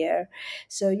on here.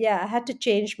 So yeah, I had to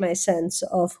change my sense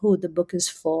of who the book is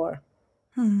for.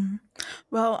 Hmm.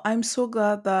 Well, I'm so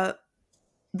glad that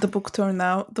the book turned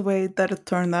out the way that it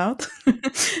turned out.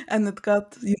 And it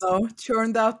got,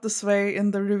 churned out this way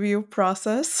in the review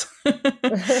process.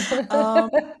 um,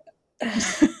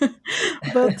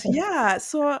 but yeah,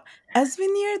 so as we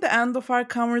near the end of our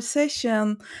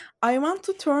conversation, I want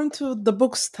to turn to the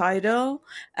book's title,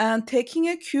 and taking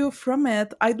a cue from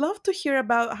it, I'd love to hear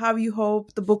about how you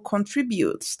hope the book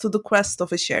contributes to the quest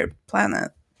of a shared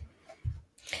planet.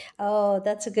 Oh,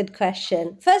 that's a good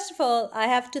question. First of all, I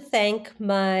have to thank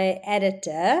my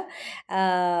editor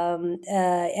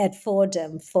at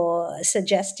Fordham for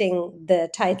suggesting the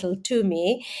title to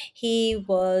me. He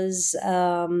was,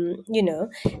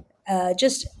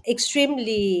 just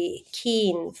extremely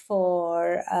keen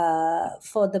for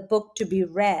the book to be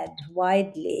read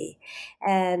widely,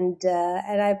 and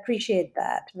I appreciate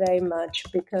that very much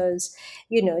because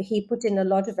he put in a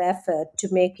lot of effort to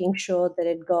making sure that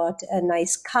it got a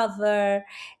nice cover,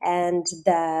 and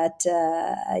that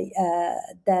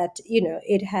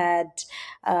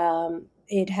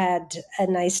it had a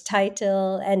nice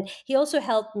title. And he also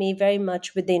helped me very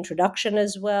much with the introduction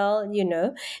as well,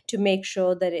 to make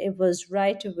sure that it was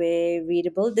right away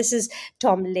readable. This is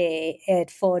Tom Lay at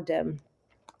Fordham,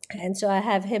 and so I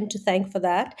have him to thank for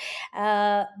that.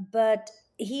 But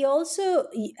he also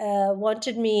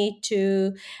wanted me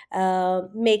to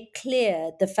make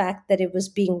clear the fact that it was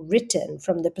being written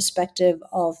from the perspective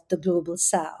of the global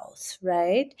South,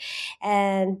 right?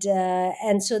 And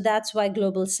so that's why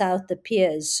global South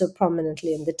appears so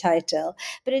prominently in the title.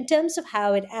 But in terms of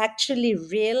how it actually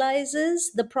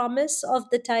realizes the promise of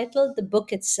the title, the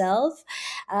book itself,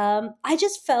 I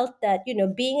just felt that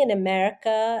being in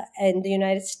America and the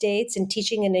United States and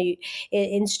teaching in a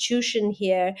institution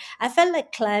here, I felt like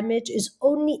climate is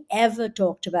only ever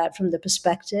talked about from the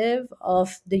perspective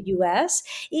of the US,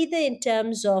 either in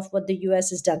terms of what the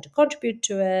US has done to contribute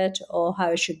to it, or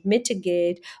how it should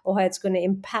mitigate, or how it's going to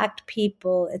impact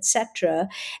people, etc.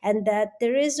 And that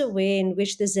there is a way in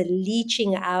which there's a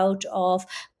leaching out of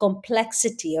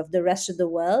complexity of the rest of the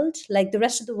world. Like the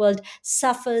rest of the world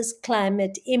suffers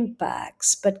climate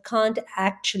impacts, but can't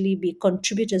actually be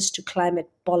contributors to climate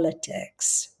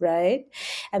politics, right?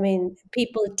 I mean,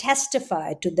 people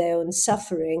testify to their own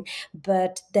suffering,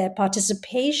 but their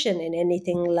participation in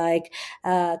anything like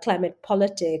climate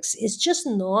politics is just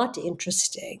not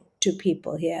interesting to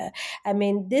people here. I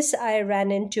mean, this I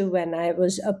ran into when I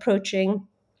was approaching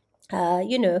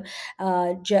you know,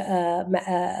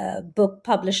 book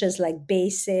publishers like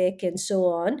Basic and so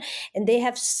on, and they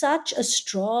have such a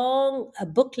strong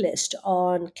book list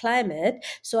on climate.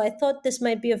 So I thought this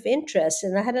might be of interest,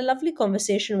 and I had a lovely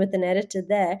conversation with an editor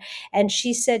there, and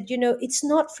she said, it's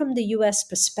not from the U.S.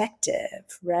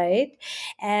 perspective, right?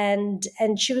 And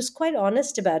she was quite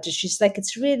honest about it. She's like,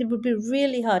 it would be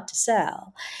really hard to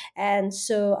sell, and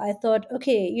so I thought,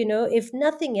 okay, if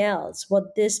nothing else,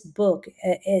 what this book,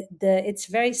 its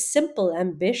very simple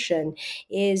ambition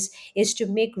is to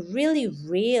make really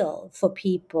real for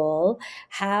people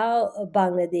how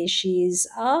Bangladeshis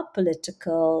are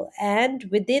political and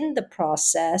within the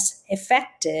process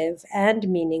effective and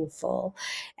meaningful,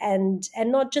 and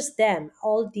not just them,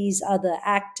 all these other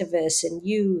activists and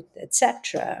youth,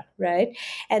 etc. Right,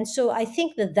 and so I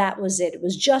think that was it. It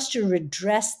was just to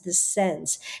redress the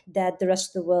sense that the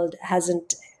rest of the world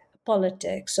hasn't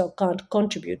politics or can't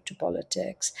contribute to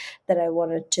politics, that I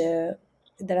wanted to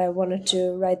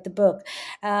write the book.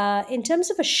 In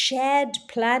terms of a shared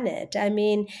planet, I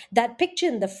mean, that picture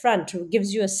in the front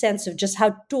gives you a sense of just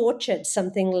how tortured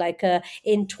something like a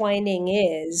entwining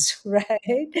is,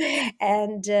 right?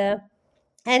 And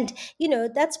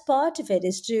that's part of it,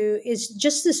 is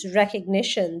just this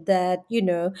recognition that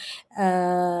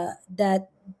that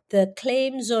the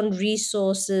claims on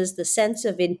resources, the sense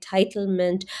of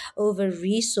entitlement over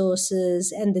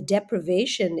resources, and the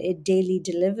deprivation it daily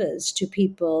delivers to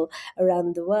people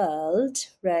around the world,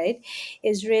 right,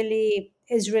 is really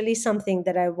something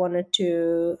that I wanted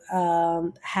to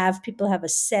have people have a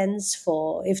sense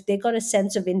for. If they got a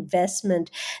sense of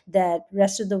investment that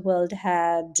rest of the world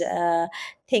had,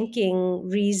 thinking,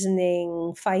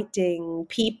 reasoning, fighting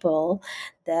people,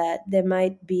 that there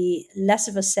might be less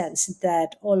of a sense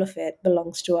that all of it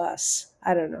belongs to us.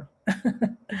 I don't know. I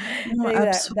No, think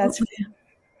that's, absolutely.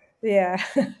 yeah.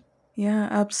 Yeah,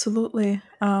 absolutely.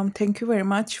 Thank you very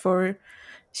much for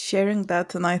sharing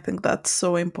that, and I think that's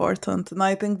so important. And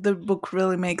I think the book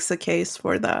really makes a case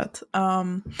for that.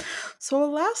 So,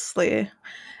 lastly,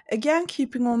 again,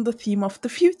 keeping on the theme of the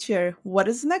future, what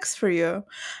is next for you?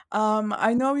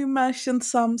 I know you mentioned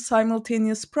some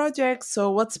simultaneous projects,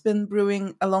 so what's been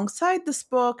brewing alongside this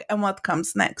book, and what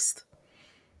comes next?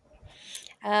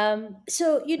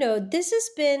 So,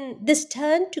 this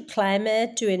turn to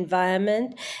climate, to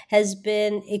environment, has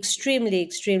been extremely,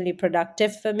 extremely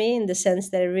productive for me, in the sense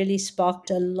that it really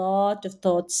sparked a lot of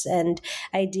thoughts and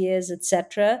ideas,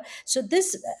 etc. So,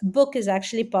 this book is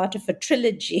actually part of a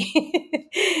trilogy.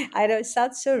 I know it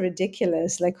sounds so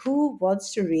ridiculous. Like, who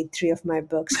wants to read three of my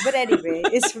books? But anyway,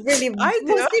 it's really I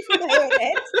do. mostly for my own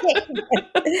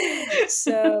entertainment.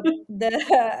 So,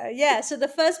 so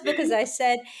the first book, as I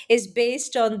said, is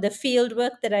based on the field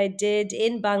work that I did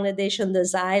in Bangladesh on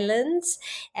those islands.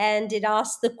 And it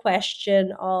asks the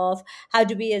question of, how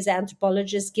do we as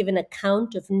anthropologists give an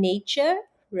account of nature?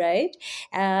 Right?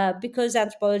 Because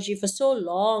anthropology for so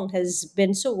long has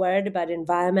been so worried about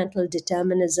environmental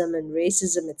determinism and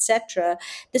racism, etc.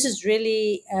 This has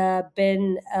really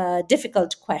been a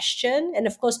difficult question. And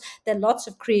of course, there are lots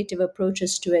of creative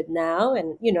approaches to it now.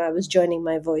 And, I was joining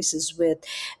my voices with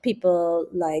people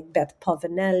like Beth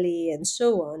Povinelli and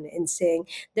so on, in saying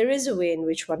there is a way in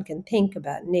which one can think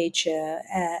about nature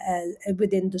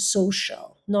within the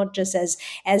social, not just as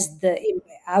the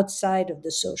outside of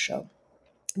the social.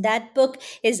 That book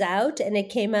is out, and it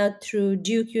came out through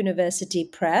Duke University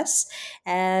Press,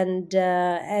 and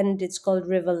it's called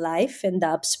River Life and the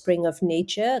Upspring of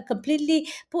Nature. A completely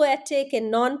poetic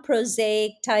and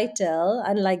non-prosaic title,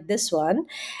 unlike this one.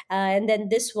 And then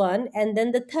this one, and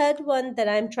then the third one that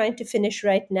I'm trying to finish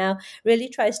right now really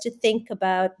tries to think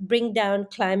about, bring down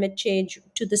climate change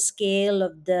to the scale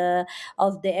of the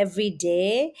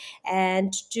everyday,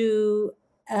 and to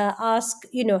ask,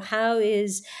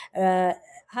 uh,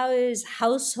 how is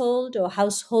household or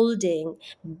householding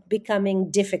becoming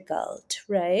difficult,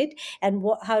 right? And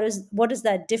what does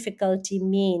that difficulty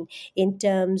mean in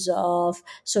terms of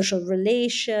social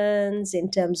relations, in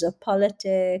terms of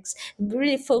politics?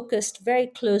 Really focused very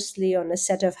closely on a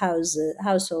set of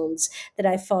households that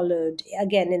I followed,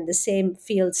 again, in the same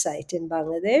field site in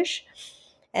Bangladesh.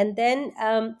 And then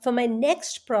for my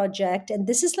next project, and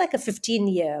this is like a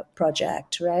 15-year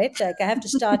project, right? Like, I have to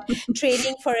start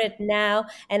training for it now,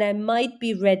 and I might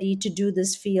be ready to do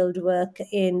this field work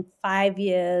in 5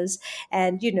 years,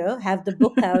 and, have the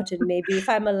book out, and maybe, if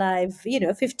I'm alive,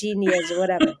 15 years or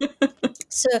whatever.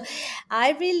 So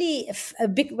I really,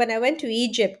 when I went to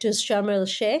Egypt, to Sharm el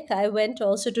Sheikh, I went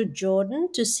also to Jordan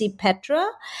to see Petra.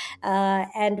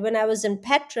 And when I was in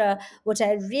Petra, what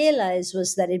I realized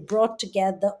was that it brought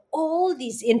together all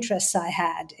these interests I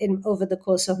had in over the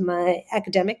course of my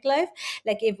academic life.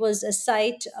 Like it was a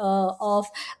site of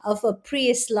a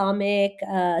pre-Islamic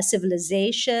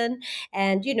civilization,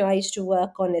 and I used to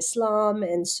work on Islam,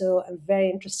 and so I'm very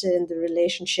interested in the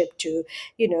relationship to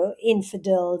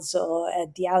infidels or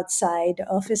at the outside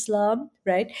of Islam,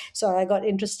 right? So I got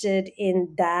interested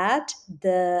in that.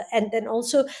 And then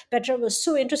also Petra was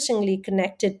so interestingly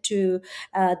connected to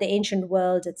the ancient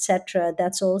world, etc.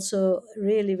 That's also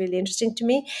really, really interesting to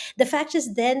me. The fact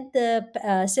is, then the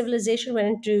civilization went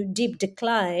into deep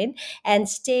decline and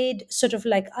stayed sort of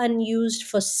like unused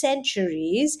for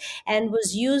centuries and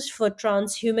was used for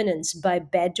transhumance by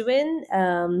Bedouins.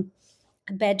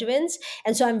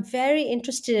 And so I'm very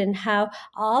interested in how,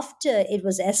 after it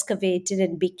was excavated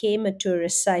and became a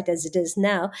tourist site as it is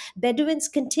now, Bedouins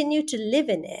continue to live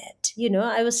in it.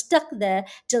 I was stuck there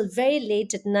till very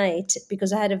late at night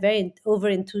because I had a very over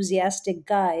enthusiastic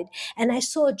guide, and I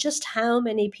saw just how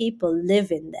many people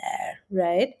live in there,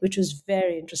 right? Which was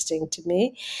very interesting to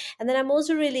me. And then I'm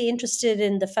also really interested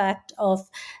in the fact of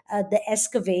the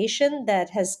excavation that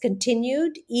has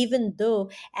continued, even though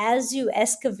as you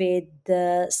excavate,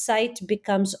 the site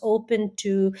becomes open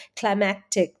to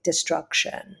climactic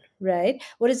destruction. Right?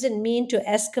 What does it mean to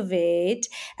excavate,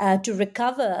 to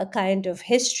recover a kind of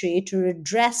history, to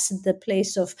redress the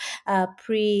place of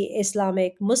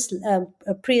pre-Islamic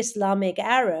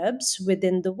Arabs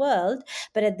within the world,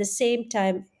 but at the same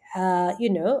time,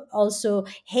 also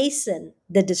hasten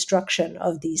the destruction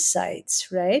of these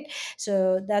sites, right?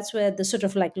 So that's where the sort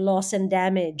of like loss and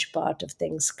damage part of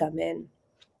things come in.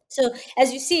 So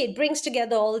as you see, it brings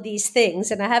together all these things,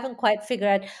 and I haven't quite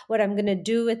figured out what I'm going to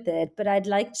do with it. But I'd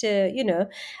like to,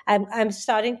 I'm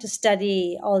starting to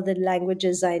study all the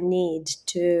languages I need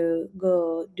to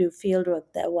go do fieldwork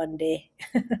there one day.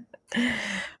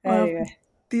 Well, Anyway.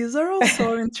 these are all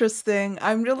so interesting.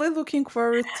 I'm really looking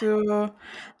forward to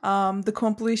the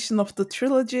completion of the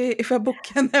trilogy, if a book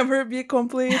can ever be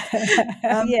complete,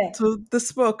 and Yeah. to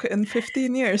this book in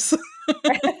 15 years.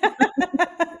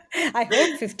 I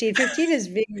hope 15 is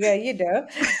being,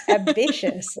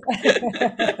 ambitious.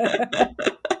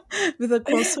 With a But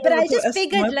I conservative just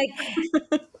figured, estimate.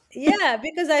 like, yeah,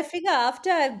 because I figure after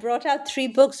I've brought out 3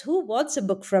 books, who wants a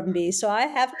book from me? So I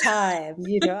have time,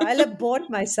 I'll have bought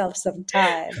myself some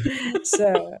time.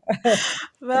 So,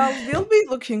 Well, we'll be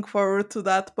looking forward to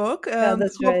that book, yeah, and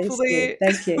that's very sweet. hopefully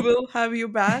Thank you. we'll have you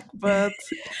back. But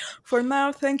for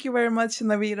now, thank you very much,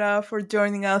 Naveeda, for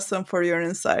joining us and for your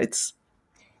insights.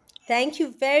 Thank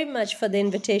you very much for the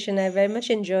invitation. I very much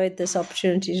enjoyed this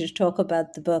opportunity to talk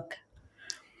about the book.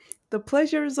 The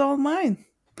pleasure is all mine.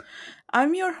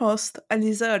 I'm your host,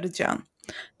 Aliza Arıcan.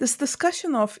 This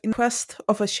discussion of In Quest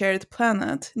of a Shared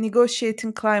Planet,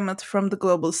 Negotiating Climate from the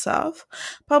Global South,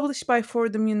 published by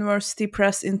Fordham University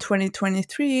Press in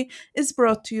 2023, is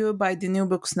brought to you by the New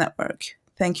Books Network.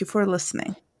 Thank you for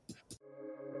listening.